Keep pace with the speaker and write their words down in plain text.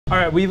All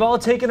right, we've all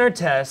taken our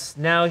tests.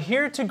 Now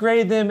here to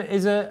grade them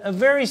is a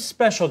very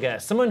special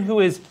guest, someone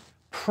who is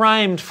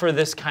primed for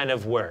this kind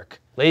of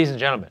work. Ladies and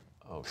gentlemen,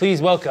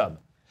 please welcome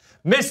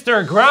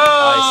Mr. Grub!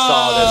 I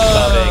saw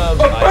this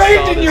coming.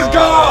 Abandon your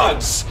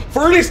gods!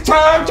 For it is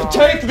time to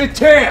take the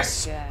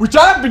test, which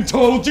I've been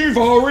told you've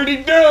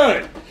already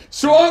done.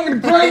 So I'm going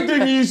to grade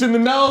them using the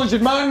knowledge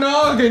of my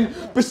noggin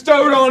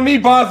bestowed on me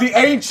by the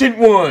ancient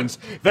ones.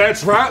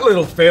 That's right,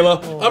 little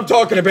fella. I'm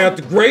talking about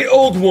the great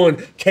old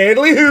one,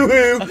 Cadley Hoo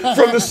Hoo,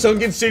 from the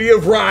sunken city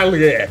of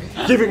Riley,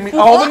 giving me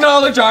all the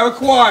knowledge I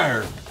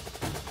require.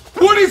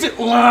 What is it,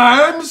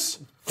 limes?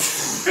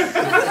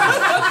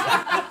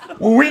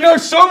 Well, we know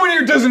someone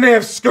here doesn't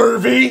have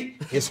scurvy.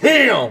 It's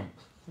him.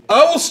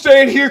 I will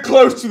stand here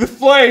close to the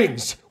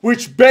flames,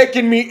 which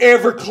beckon me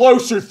ever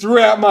closer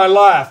throughout my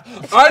life.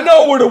 I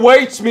know what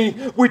awaits me,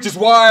 which is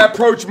why I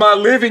approach my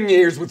living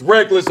years with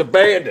reckless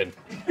abandon.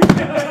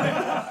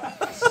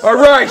 All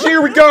right,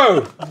 here we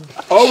go.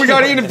 Oh, we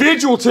got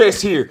individual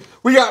tests here.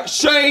 We got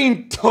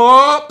Shane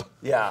Top.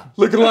 Yeah.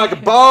 Looking like a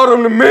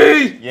bottom to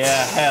me.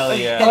 Yeah, hell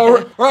yeah.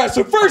 All right,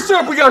 so first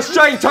up, we got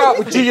Shane Top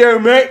with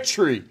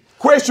geometry.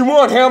 Question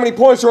 1, how many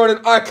points are on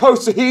an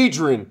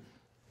icosahedron?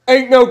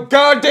 Ain't no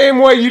goddamn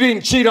way you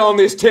didn't cheat on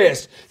this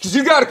test, because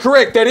you got it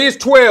correct, that is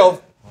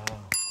 12. Wow.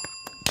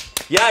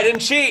 Yeah, I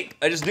didn't cheat.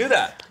 I just knew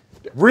that.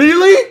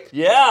 Really?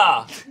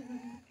 Yeah.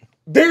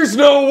 There's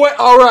no way.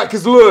 All right,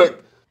 because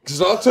look,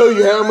 because I'll tell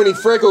you how many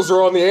freckles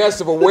are on the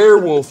ass of a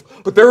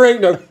werewolf, but there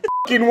ain't no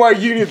fucking way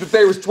you knew that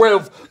there was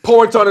 12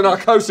 points on an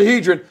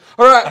icosahedron.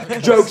 All right,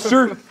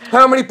 jokester,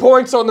 how many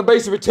points on the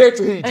base of a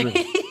tetrahedron?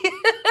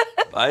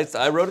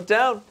 I wrote it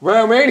down.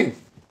 Well, many.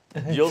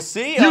 You'll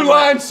see. You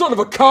lying son of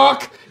a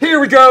cock. Here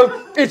we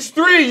go. It's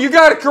 3. You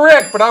got it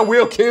correct, but I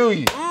will kill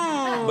you.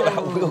 I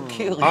will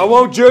kill you. I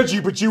won't judge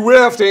you, but you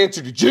will have to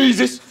answer to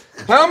Jesus.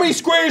 How many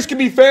squares can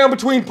be found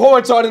between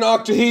points on an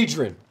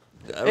octahedron?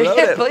 I wrote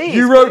it. Please.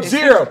 You wrote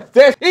 0.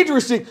 That's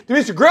interesting. To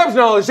Mr. Grubb's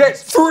knowledge,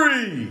 that's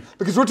 3.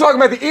 Because we're talking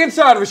about the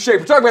inside of a shape.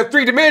 We're talking about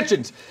 3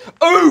 dimensions.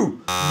 Ooh,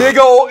 big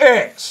ol'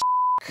 X.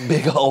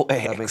 Big ol'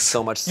 X. That makes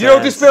so much sense. You know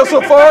what this spells so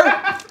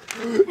far?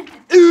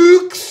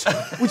 Oops,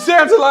 which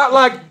sounds a lot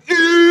like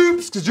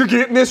oops, because you're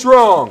getting this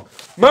wrong.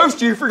 Most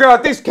of you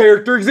forgot this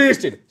character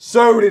existed.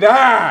 So did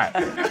I.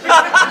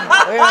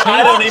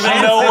 I don't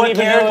even know what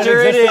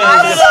character it is.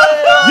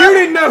 You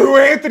didn't know who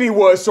Anthony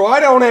was, so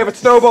I don't have a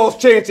snowball's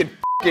chance in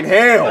f***ing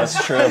hell.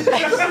 That's true. What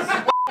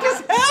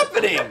is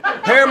happening?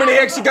 How many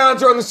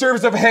hexagons are on the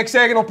surface of a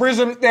hexagonal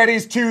prism? That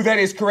is 2, that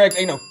is correct.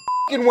 Ain't no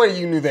f***ing way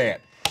you knew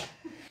that.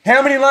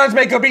 How many lines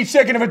make up each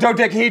second of a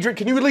dodecahedron?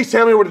 Can you at least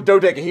tell me what a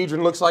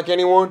dodecahedron looks like,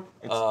 anyone?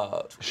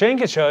 Shane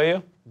can show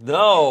you.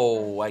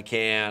 No, I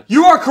can't.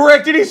 You are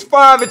correct, it is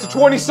 5. It's a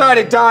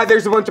 20-sided die.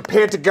 There's a bunch of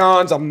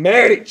pentagons. I'm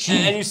mad at you.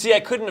 And you see, I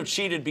couldn't have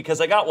cheated because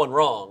I got one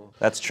wrong.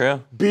 That's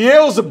true.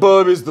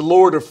 Beelzebub is the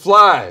Lord of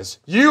Flies.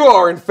 You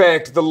are, in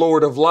fact, the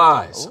Lord of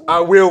Lies. Ooh.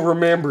 I will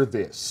remember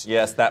this.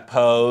 Yes, that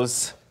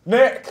pose.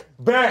 Neck,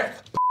 back,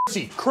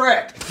 pussy,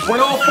 crack. When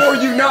all 4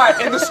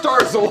 unite and the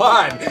stars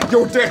align,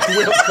 your death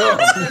will come.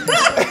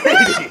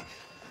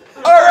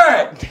 All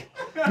right.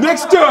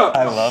 Next up.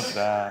 I love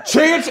that.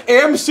 Chance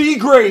MC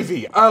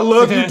Gravy. I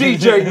love your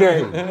DJ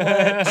name.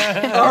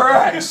 All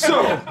right,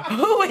 so.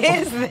 Who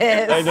is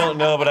this? I don't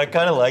know, but I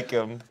kind of like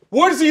him.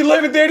 What is the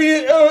 11th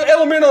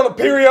element on a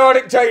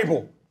periodic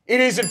table? It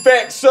is, in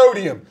fact,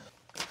 sodium.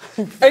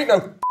 Ain't no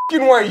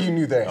f***ing way you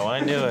knew that. Oh, I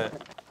knew it.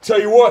 Tell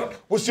you what,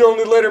 what's the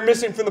only letter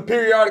missing from the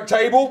periodic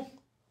table?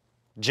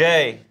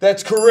 J.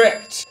 That's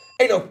correct.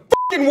 Ain't no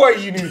f***ing way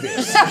you knew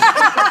this.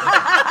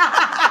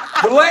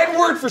 The Latin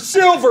word for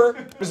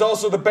silver is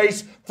also the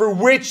base for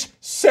which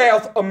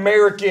South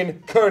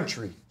American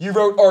country? You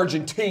wrote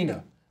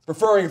Argentina,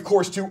 referring, of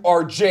course, to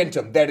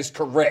Argentum. That is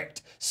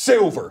correct.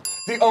 Silver,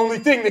 the only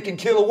thing that can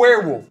kill a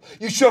werewolf.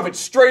 You shove it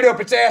straight up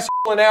its asshole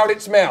and out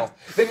its mouth.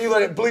 Then you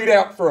let it bleed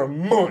out for a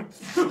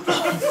month.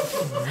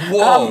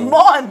 Whoa. A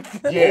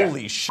month? Yeah.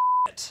 Holy shit.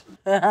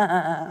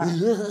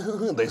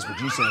 That's what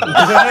you said.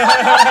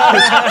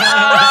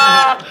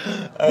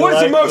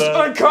 What's the most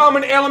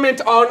uncommon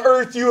element on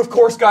Earth? You, of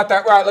course, got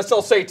that right. Let's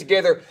all say it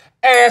together.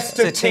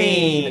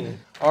 Astatine.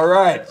 All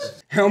right.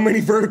 How many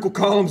vertical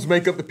columns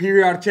make up the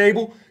periodic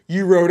table?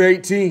 You wrote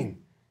 18.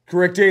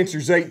 Correct answer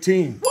is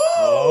 18.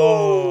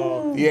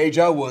 Oh. The age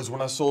I was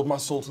when I sold my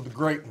soul to the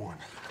Great One.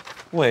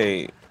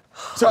 Wait.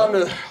 Time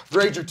to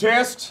grade your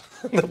test.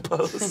 The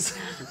pose.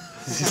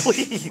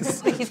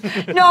 Please.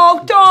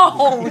 No,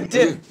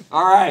 don't.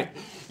 All right.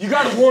 You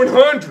got a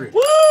 100.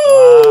 Woo!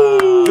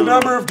 Wow. The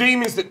number of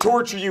demons that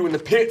torture you in the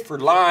pit for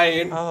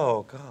lying.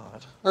 Oh,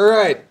 God. All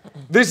right.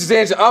 This is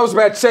answer. I was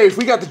about to say, if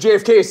we got the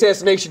JFK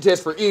assassination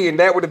test for Ian,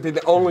 that would have been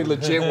the only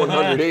legit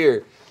 100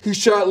 here. Who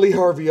shot Lee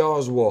Harvey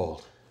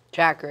Oswald?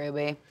 Jack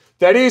Ruby.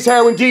 That is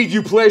how indeed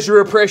you pleasure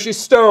a precious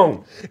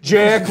stone.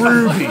 Jack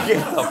Ruby.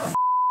 Get the f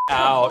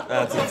out.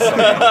 That's insane.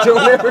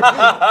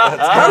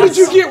 How did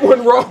you get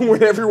one wrong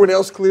when everyone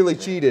else clearly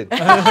cheated?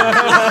 What's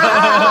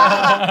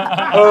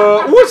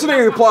the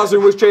name of the plaza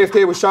in which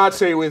JFK was shot?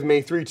 Say it with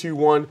me. 3, 2,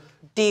 1.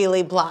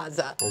 Dealey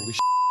Plaza. Holy shit.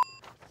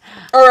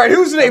 All right,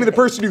 who's the name of the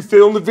person who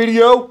filmed the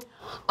video?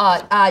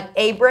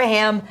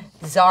 Abraham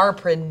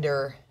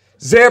Zarprinder.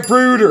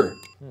 Zapruder.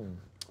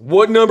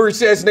 What number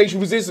assassination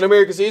was this in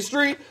America's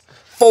history?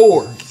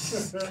 4.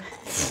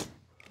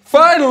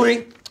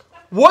 Finally,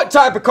 what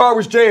type of car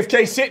was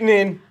JFK sitting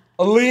in?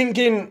 A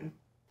Lincoln.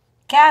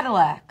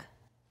 Cadillac.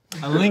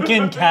 A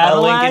Lincoln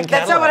Cadillac?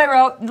 That's not what I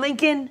wrote.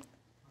 Lincoln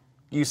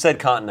You said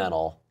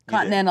Continental.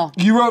 Continental.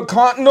 You wrote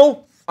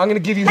Continental? I'm gonna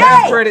give you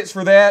half Hey! credits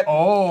for that.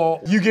 Oh.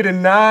 You get a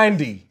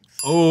 90.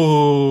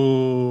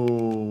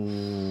 Oh.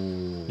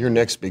 You're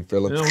next, big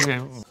fella.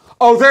 Okay.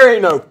 Oh, there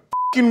ain't no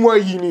f***ing way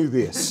you knew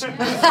this.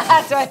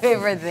 That's my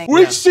favorite thing.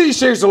 Which city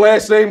shares the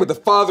last name with the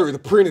father of the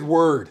printed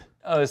word?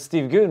 Oh, it's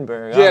Steve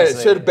Gutenberg. Yeah,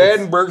 obviously. instead of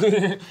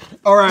Badenberg.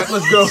 All right,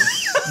 let's go.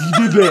 You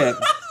did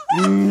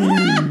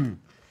that.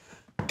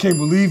 Can't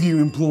believe you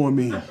employ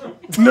me.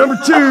 Number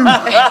 2.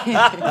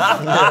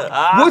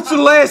 What's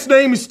the last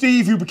name of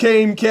Steve who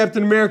became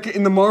Captain America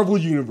in the Marvel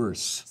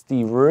Universe?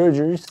 Steve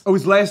Rogers. Oh,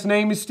 his last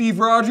name is Steve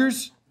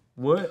Rogers?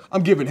 What?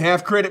 I'm giving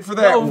half credit for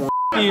that. Oh,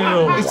 you.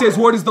 It says,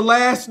 what is the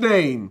last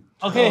name?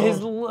 Okay,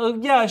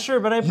 yeah,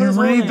 sure, but I put You his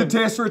whole read name. the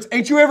test first.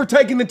 Ain't you ever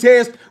taken the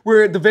test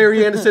where at the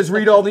very end it says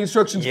read all the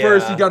instructions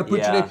first, you gotta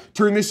put your name,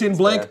 turn this in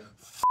blank?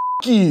 F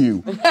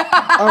you.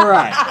 All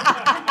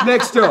right,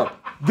 next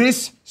up.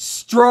 This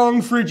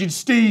strong, frigid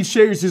Steve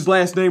shares his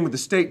last name with the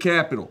state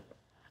capital.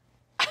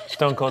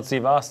 Stone Cold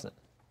Steve Austin.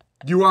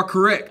 You are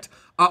correct.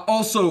 I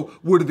also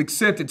would have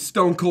accepted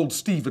Stone Cold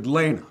Steve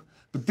Atlanta,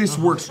 but this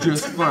works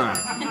just fine.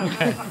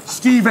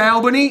 Steve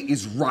Albany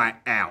is right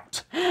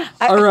out.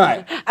 All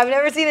right. I've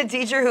never seen a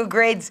teacher who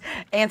grades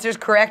answers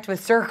correct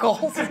with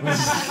circles.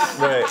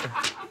 Right.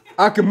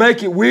 I can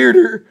make it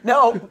weirder.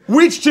 No.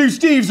 Which 2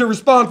 Steves are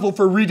responsible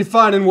for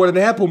redefining what an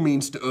apple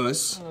means to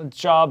us?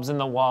 Jobs in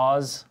the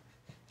Waz.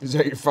 Is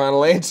that your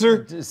final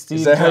answer? Steve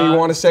Is that how you Jobs-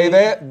 want to say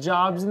that?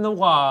 Jobs in the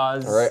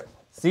Waz. All right.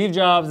 Steve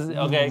Jobs.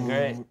 Okay,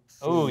 great.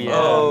 Oh, yeah.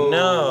 Oh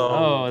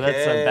no. Oh,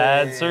 that's a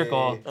bad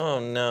circle. Oh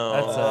no.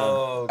 That's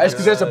a... That's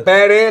because that's a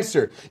bad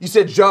answer. You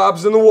said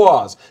Jobs in the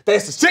Waz.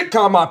 That's the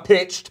sitcom I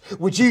pitched,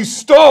 which you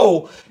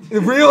stole. The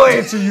real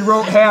answer you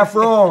wrote half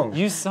wrong.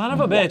 You son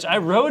of a bitch. I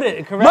wrote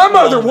it correctly. My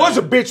mother was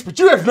a bitch, but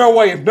you have no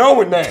way of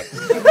knowing that.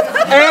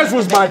 As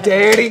was my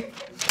daddy.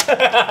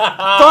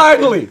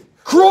 Finally,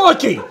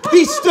 crikey,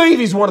 this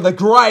Stevie's one of the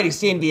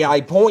greatest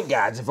NBA point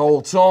guards of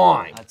all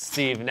time. That's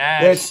Steve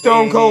Nash. That's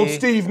Stone Cold baby.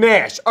 Steve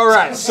Nash. All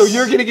right, so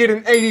you're gonna get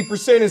an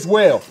 80% as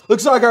well.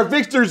 Looks like our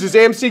victors is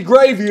MC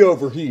Gravy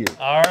over here.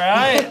 All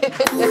right.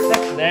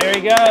 There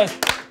he goes.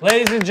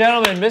 Ladies and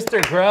gentlemen,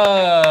 Mr.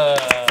 Grub.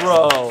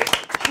 Bro.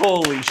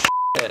 Holy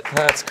shit.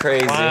 That's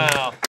crazy. Wow.